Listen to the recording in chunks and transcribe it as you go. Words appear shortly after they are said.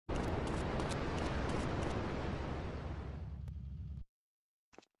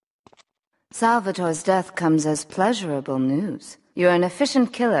Salvatore's death comes as pleasurable news. You're an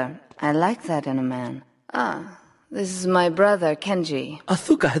efficient killer. I like that in a man. Ah, this is my brother, Kenji.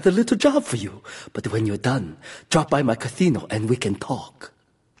 Asuka has a little job for you, but when you're done, drop by my casino and we can talk.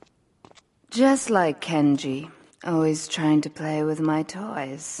 Just like Kenji, always trying to play with my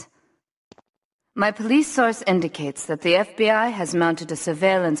toys. My police source indicates that the FBI has mounted a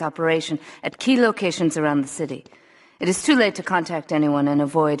surveillance operation at key locations around the city. It is too late to contact anyone and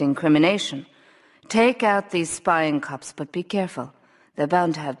avoid incrimination. Take out these spying cops, but be careful. They're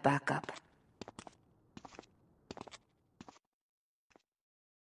bound to have backup.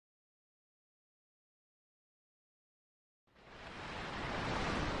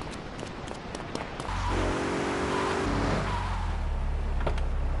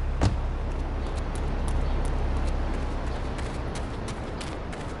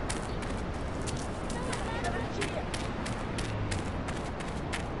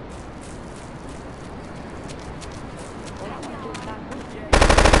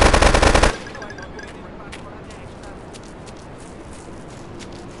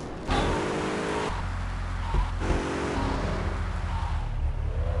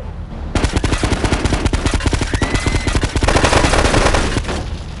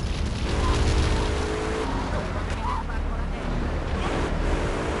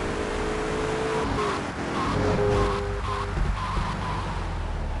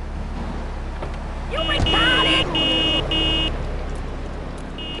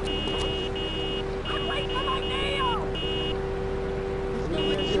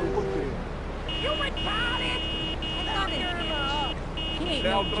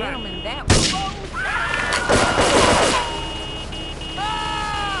 Gentlemen, that was